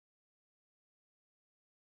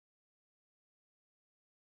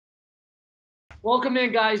Welcome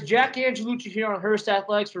in, guys. Jack Angelucci here on Hearst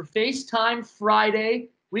Athletics for Facetime Friday,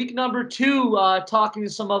 week number 2, talking to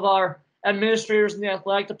some of our administrators in the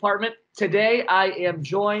athletic department. Today, I am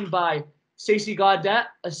joined by Stacey Gaudette,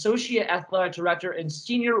 Associate Athletic Director and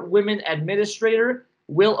Senior Women Administrator,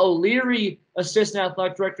 Will O'Leary, Assistant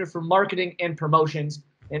Athletic Director for Marketing and Promotions,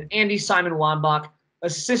 and Andy Simon-Wambach,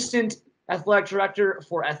 Assistant Athletic Director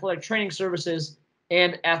for Athletic Training Services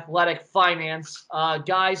and Athletic Finance.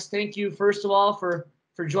 Guys, thank you, first of all, for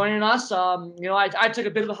joining us. I took a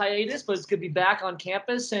bit of a hiatus, but it's good to be back on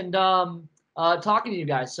campus and talking to you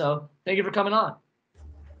guys. So thank you for coming on.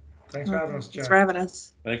 Thanks for having us, Jack. Thanks for having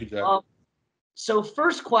us. Thank you, Jack. So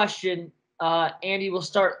first question, Andy, we'll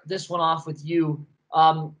start this one off with you.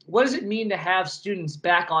 What does it mean to have students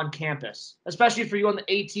back on campus, especially for you on the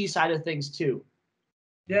AT side of things too?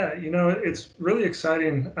 Yeah, it's really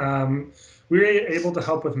exciting. We were able to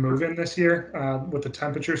help with move-in this year with the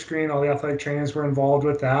temperature screen. All the athletic trainers were involved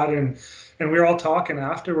with that, and we were all talking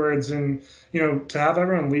afterwards. And to have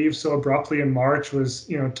everyone leave so abruptly in March was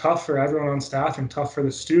tough for everyone on staff and tough for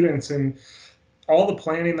the students. And all the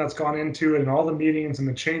planning that's gone into it, and all the meetings and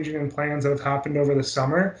the changing in plans that have happened over the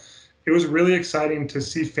summer, it was really exciting to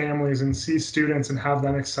see families and see students and have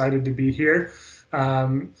them excited to be here.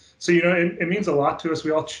 So, it means a lot to us.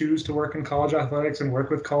 We all choose to work in college athletics and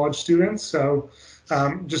work with college students. So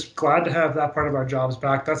just glad to have that part of our jobs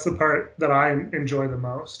back. That's the part that I enjoy the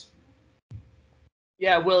most.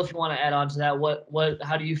 Yeah, Will, if you want to add on to that,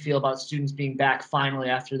 how do you feel about students being back finally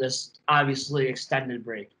after this obviously extended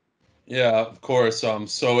break? Yeah, of course.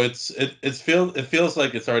 So it feels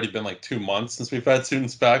like it's already been like 2 months since we've had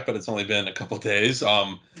students back, but it's only been a couple days.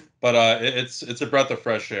 But it's a breath of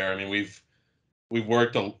fresh air. I mean, we've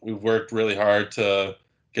worked really hard to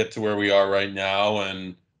get to where we are right now,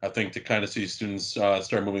 and I think to kind of see students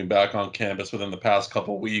start moving back on campus within the past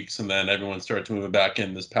couple of weeks, and then everyone started moving back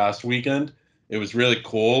in this past weekend. It was really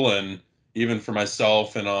cool, and even for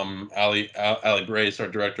myself and Ali Brace, our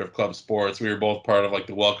director of club sports, we were both part of like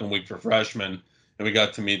the welcome week for freshmen, and we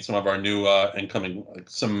got to meet some of our new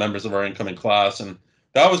some members of our incoming class, and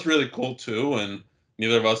that was really cool too. And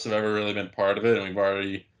neither of us have ever really been part of it, and we've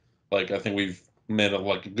already I think we've made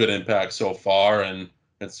a good impact so far, and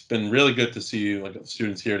it's been really good to see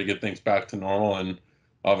students here to get things back to normal. And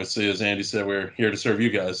obviously, as Andy said, we're here to serve you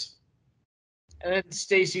guys. And then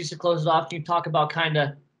Stacey, to close it off, can you talk about kind of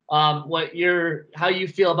how you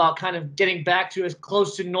feel about kind of getting back to as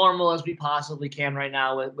close to normal as we possibly can right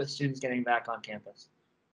now with students getting back on campus?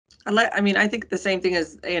 I think the same thing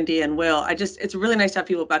as Andy and Will. It's really nice to have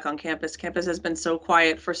people back on campus. Campus has been so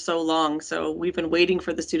quiet for so long, so we've been waiting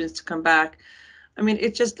for the students to come back.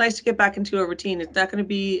 It's just nice to get back into a routine. It's not going to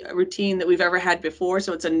be a routine that we've ever had before,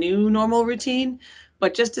 so it's a new normal routine.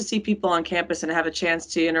 But just to see people on campus and have a chance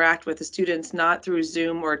to interact with the students, not through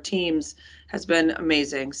Zoom or Teams, has been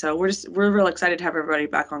amazing. So we're real excited to have everybody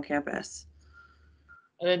back on campus.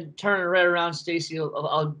 And then turning right around, Stacey,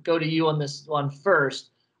 I'll go to you on this one first.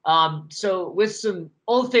 So with some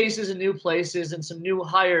old faces and new places and some new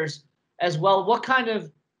hires as well, what kind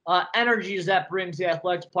of energy does that bring to the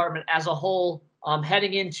athletic department as a whole,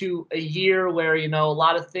 heading into a year where, a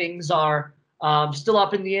lot of things are still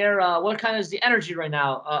up in the air? What kind of is the energy right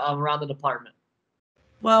now around the department?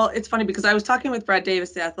 Well, it's funny because I was talking with Brad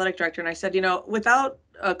Davis, the athletic director, and I said, without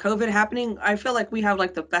COVID happening, I feel like we have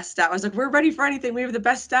the best staff. I was like, we're ready for anything. We have the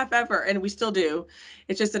best staff ever, and we still do.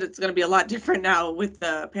 It's just that it's going to be a lot different now with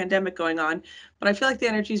the pandemic going on. But I feel like the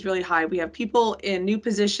energy is really high. We have people in new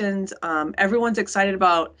positions. Everyone's excited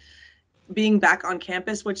about being back on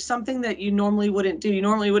campus, which is something that you normally wouldn't do. You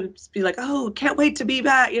normally wouldn't be like, oh, can't wait to be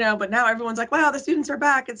back, but now everyone's like, wow, the students are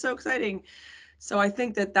back. It's so exciting. So I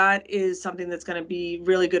think that is something that's going to be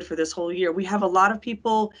really good for this whole year. We have a lot of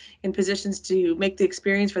people in positions to make the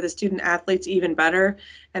experience for the student athletes even better.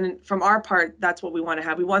 And from our part, that's what we want to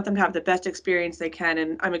have. We want them to have the best experience they can.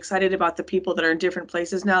 And I'm excited about the people that are in different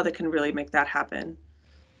places now that can really make that happen.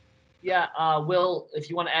 Yeah, Will, if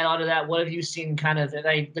you want to add on to that, what have you seen kind of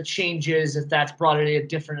the changes, if that's brought a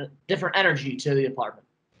different energy to the department?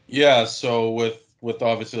 Yeah, so with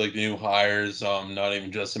obviously the new hires, not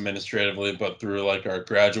even just administratively, but through our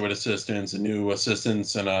graduate assistants and new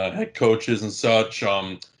assistants and head coaches and such,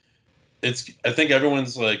 I think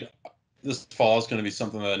everyone's this fall is going to be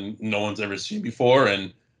something that no one's ever seen before,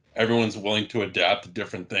 and everyone's willing to adapt to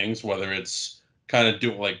different things, whether it's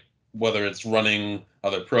whether it's running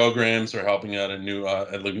other programs or helping out a new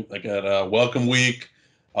at a welcome week,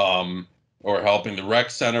 or helping the rec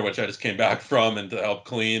center, which I just came back from, and to help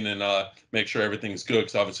clean and make sure everything's good,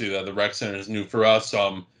 because obviously the rec center is new for us.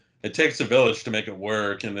 It takes a village to make it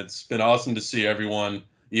work, and it's been awesome to see everyone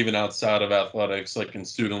even outside of athletics, like in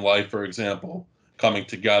student life, for example, coming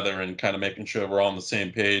together and kind of making sure we're all on the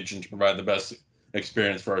same page and to provide the best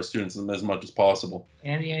experience for our students as much as possible.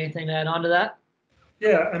 Andy, anything to add on to that?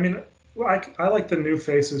 Yeah, I mean, I like the new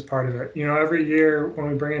faces part of it. Every year when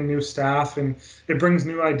we bring in new staff and it brings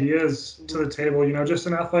new ideas to the table, just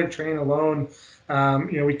in athletic training alone,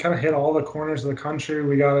 we kind of hit all the corners of the country.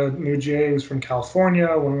 We got a new GA who's from California,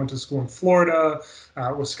 one went to school in Florida,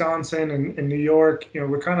 Wisconsin, and New York.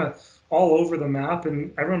 We're kind of all over the map,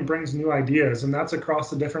 and everyone brings new ideas, and that's across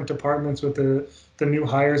the different departments with the new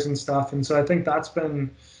hires and stuff. And so I think that's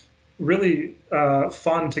been really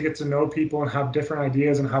fun to get to know people and have different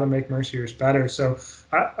ideas on how to make Mercyhurst better. So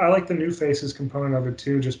I like the new faces component of it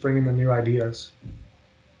too, just bringing the new ideas.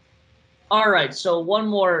 All right, so one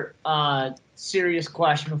more serious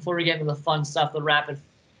question before we get into the fun stuff, the rapid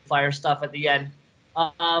fire stuff at the end.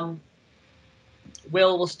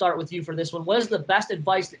 Will, we'll start with you for this one. What is the best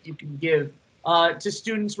advice that you can give to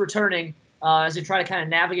students returning as they try to kind of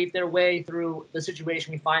navigate their way through the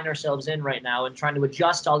situation we find ourselves in right now and trying to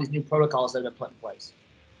adjust to all these new protocols that have been put in place?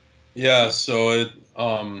 Yeah, so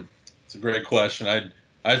it's a great question.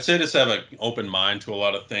 I'd say just have an open mind to a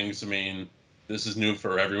lot of things. I mean, this is new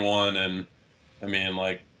for everyone, and I mean,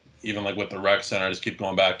 like, even like with the rec center, I just keep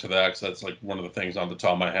going back to that because that's like one of the things on the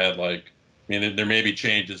top of my head. Like, I mean, there may be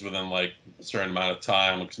changes within like a certain amount of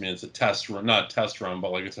time. Because I mean, it's a test run, not a test run,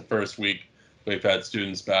 but like it's the first week we've had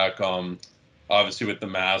students back. Obviously with the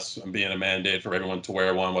masks and being a mandate for everyone to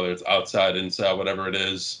wear one, whether it's outside, inside, whatever it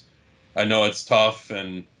is. I know it's tough,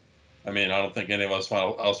 and I mean, I don't think any of us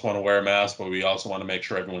want to wear a mask, but we also want to make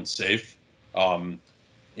sure everyone's safe.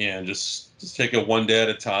 And just take it one day at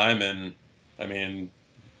a time. And I mean,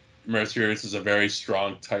 Mercyhurst is a very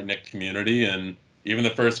strong, tight-knit community, and even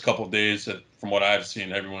the first couple of days, from what I've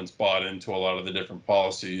seen, everyone's bought into a lot of the different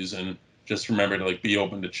policies. And just remember to like be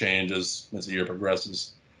open to change as the year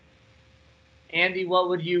progresses. Andy, what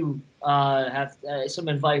would you have some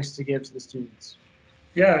advice to give to the students?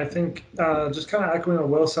 Yeah, I think just kind of echoing what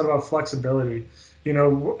Will said about flexibility.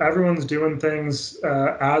 Everyone's doing things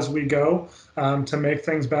as we go to make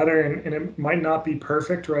things better, and it might not be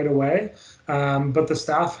perfect right away, but the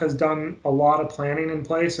staff has done a lot of planning in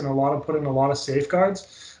place and put in a lot of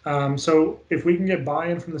safeguards. So if we can get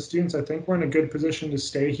buy-in from the students, I think we're in a good position to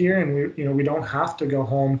stay here, and we don't have to go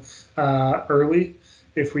home early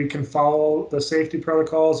if we can follow the safety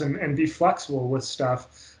protocols and be flexible with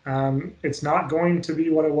stuff. It's not going to be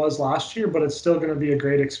what it was last year, but it's still going to be a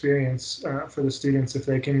great experience for the students if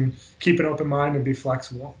they can keep an open mind and be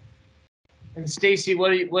flexible. And Stacey, what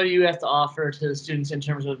do you have to offer to the students in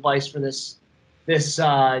terms of advice for this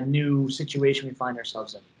new situation we find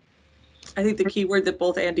ourselves in? I think the key word that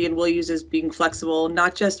both Andy and Will use is being flexible,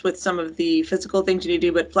 not just with some of the physical things you need to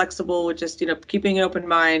do, but flexible with just, keeping an open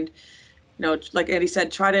mind. Like Andy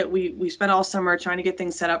said, we spent all summer trying to get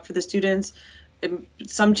things set up for the students.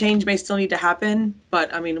 Some change may still need to happen,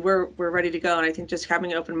 but I mean, we're ready to go. And I think just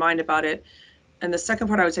having an open mind about it. And the second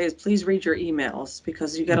part I would say is please read your emails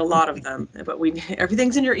because you get a lot of them, but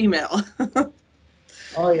everything's in your email.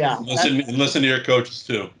 Oh yeah. Listen to your coaches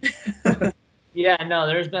too. Yeah, no,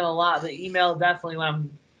 there's been a lot. The email definitely, when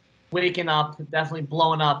I'm waking up, definitely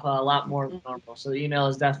blowing up a lot more than normal. So the email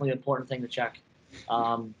is definitely an important thing to check.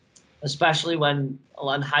 Especially when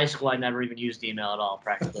in high school, I never even used email at all,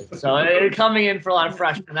 practically. So coming in for a lot of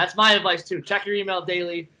freshmen, that's my advice too. Check your email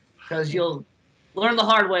daily because you'll learn the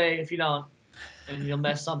hard way if you don't, and you'll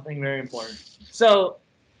miss something very important. So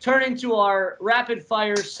turning to our rapid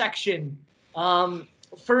fire section,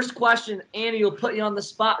 first question, Andy, will put you on the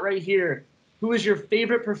spot right here. Who is your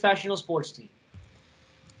favorite professional sports team?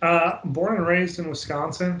 Born and raised in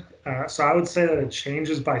Wisconsin, so I would say that it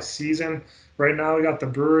changes by season. Right now, we got the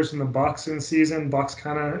Brewers and the Bucks in season. Bucks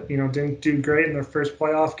kind of, didn't do great in their first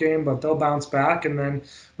playoff game, but they'll bounce back. And then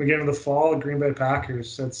we get into the fall, Green Bay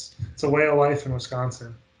Packers. It's a way of life in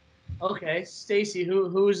Wisconsin. Okay, Stacey,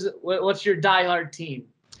 what's your diehard team?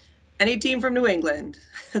 Any team from New England.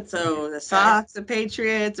 So the Sox, the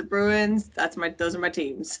Patriots, the Bruins. Those are my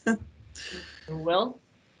teams. Will?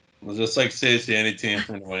 Well, just like Stacey, any team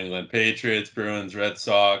from New England, Patriots, Bruins, Red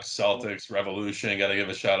Sox, Celtics, Revolution. Got to give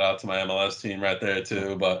a shout out to my MLS team right there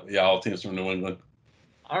too. But yeah, all teams from New England.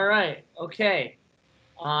 All right. Okay.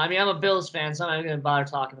 I mean, I'm a Bills fan, so I'm not even going to bother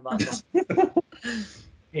talking about this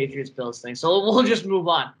Patriots-Bills thing. So we'll just move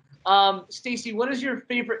on. Stacey, what is your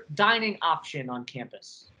favorite dining option on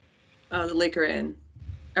campus? The Laker Inn.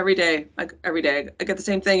 Every day. Every day. I get the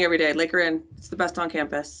same thing every day. Laker Inn. It's the best on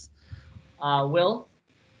campus. Will?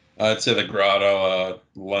 I'd say the Grotto.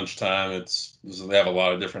 Lunchtime. They have a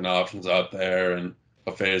lot of different options out there, and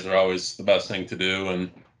buffets are always the best thing to do.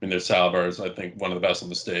 And mean, their salad bar is, I think, one of the best in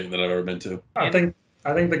the state that I've ever been to. I think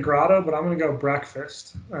the Grotto, but I'm gonna go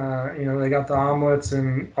breakfast. They got the omelets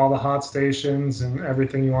and all the hot stations and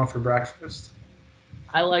everything you want for breakfast.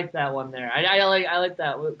 I like that one there. I like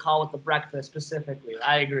that call with the breakfast specifically.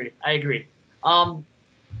 I agree.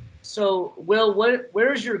 So Will,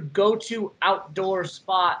 where's your go-to outdoor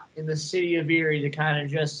spot in the city of Erie to kind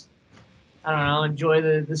of just, I don't know, enjoy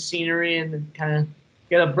the scenery and kind of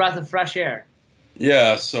get a breath of fresh air?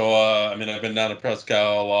 Yeah, so I mean, I've been down to Presque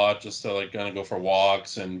Isle a lot just to like kind of go for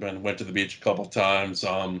walks, and went to the beach a couple times.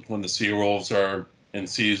 When the Seawolves are in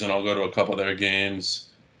season, I'll go to a couple of their games.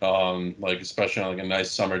 Like especially on like a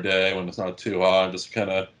nice summer day when it's not too hot, just kind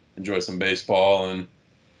of enjoy some baseball, and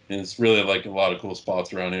it's really like a lot of cool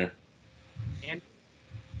spots around here. And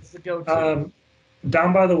it's the go-to.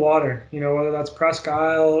 Down by the water, whether that's Presque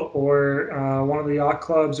Isle or one of the yacht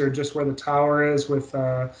clubs or just where the tower is with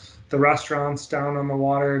the restaurants down on the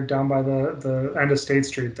water, down by the end of State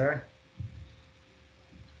Street there.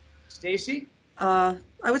 Stacey?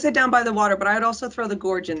 I would say down by the water, but I would also throw the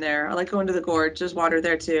gorge in there. I like going to the gorge. There's water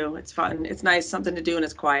there too. It's fun. It's nice, something to do, and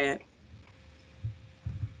it's quiet.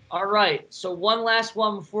 All right. So one last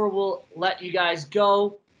one before we'll let you guys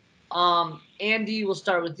go. Andy, we'll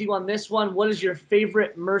start with you on this one. What is your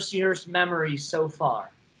favorite Mercyhurst memory so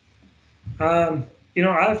far? I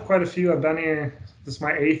have quite a few. I've been here. This is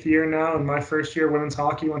my 8th year now, and my first year women's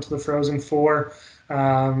hockey went to the Frozen Four.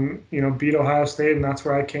 Beat Ohio State, and that's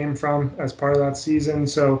where I came from as part of that season.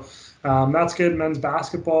 So that's good. Men's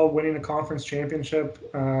basketball, winning a conference championship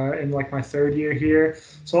in like my 3rd year here.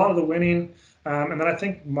 So a lot of the winning. And then I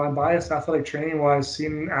think my bias athletic training wise,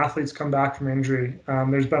 seeing athletes come back from injury.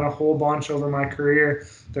 There's been a whole bunch over my career.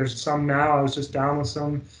 There's some now. I was just down with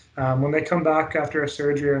some. When they come back after a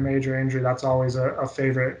surgery or a major injury, that's always a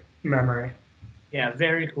favorite memory. Yeah,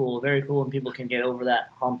 very cool. Very cool when people can get over that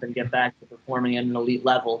hump and get back to performing at an elite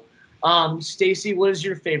level. Stacey, what is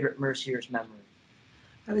your favorite Mercyhurst memory?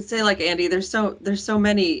 I would say like Andy, there's so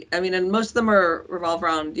many. I mean, and most of them revolve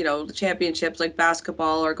around, the championships like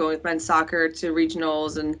basketball or going with men's soccer to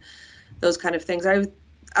regionals and those kind of things.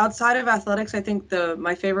 Outside of athletics, I think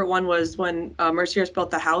my favorite one was when Mercyhurst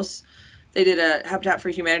built the house. They did a Habitat for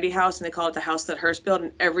Humanity house, and they call it the house that Hearst built.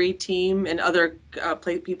 And every team and other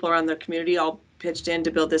people around the community all pitched in to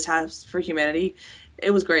build this house for humanity.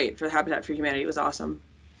 It was great for the Habitat for Humanity. It was awesome.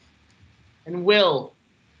 And Will,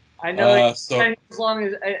 I know it's so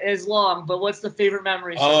as long, but what's the favorite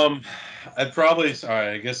memory? I'd probably,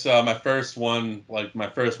 sorry, I guess my first one, like my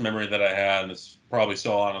first memory that I had, and it's probably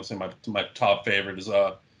still honestly my top favorite, is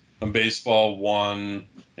when baseball won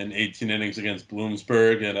in 18 innings against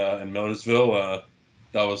Bloomsburg in Millersville.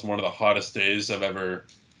 That was one of the hottest days I've ever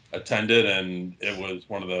attended, and it was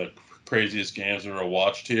one of the craziest games I've ever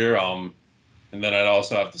watched here. And then I'd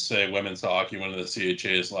also have to say women's hockey winning the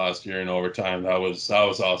CHAs last year in overtime. That was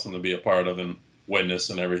awesome to be a part of and witness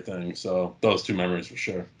and everything. So those two memories for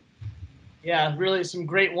sure. Yeah, really some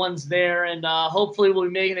great ones there. And hopefully we'll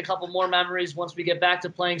be making a couple more memories once we get back to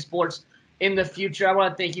playing sports in the future. I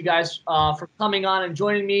want to thank you guys for coming on and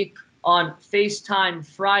joining me on FaceTime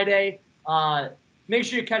Friday. Make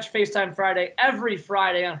sure you catch FaceTime Friday every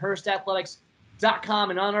Friday on HearstAthletics.com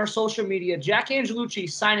and on our social media. Jack Angelucci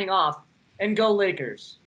signing off, and go Lakers.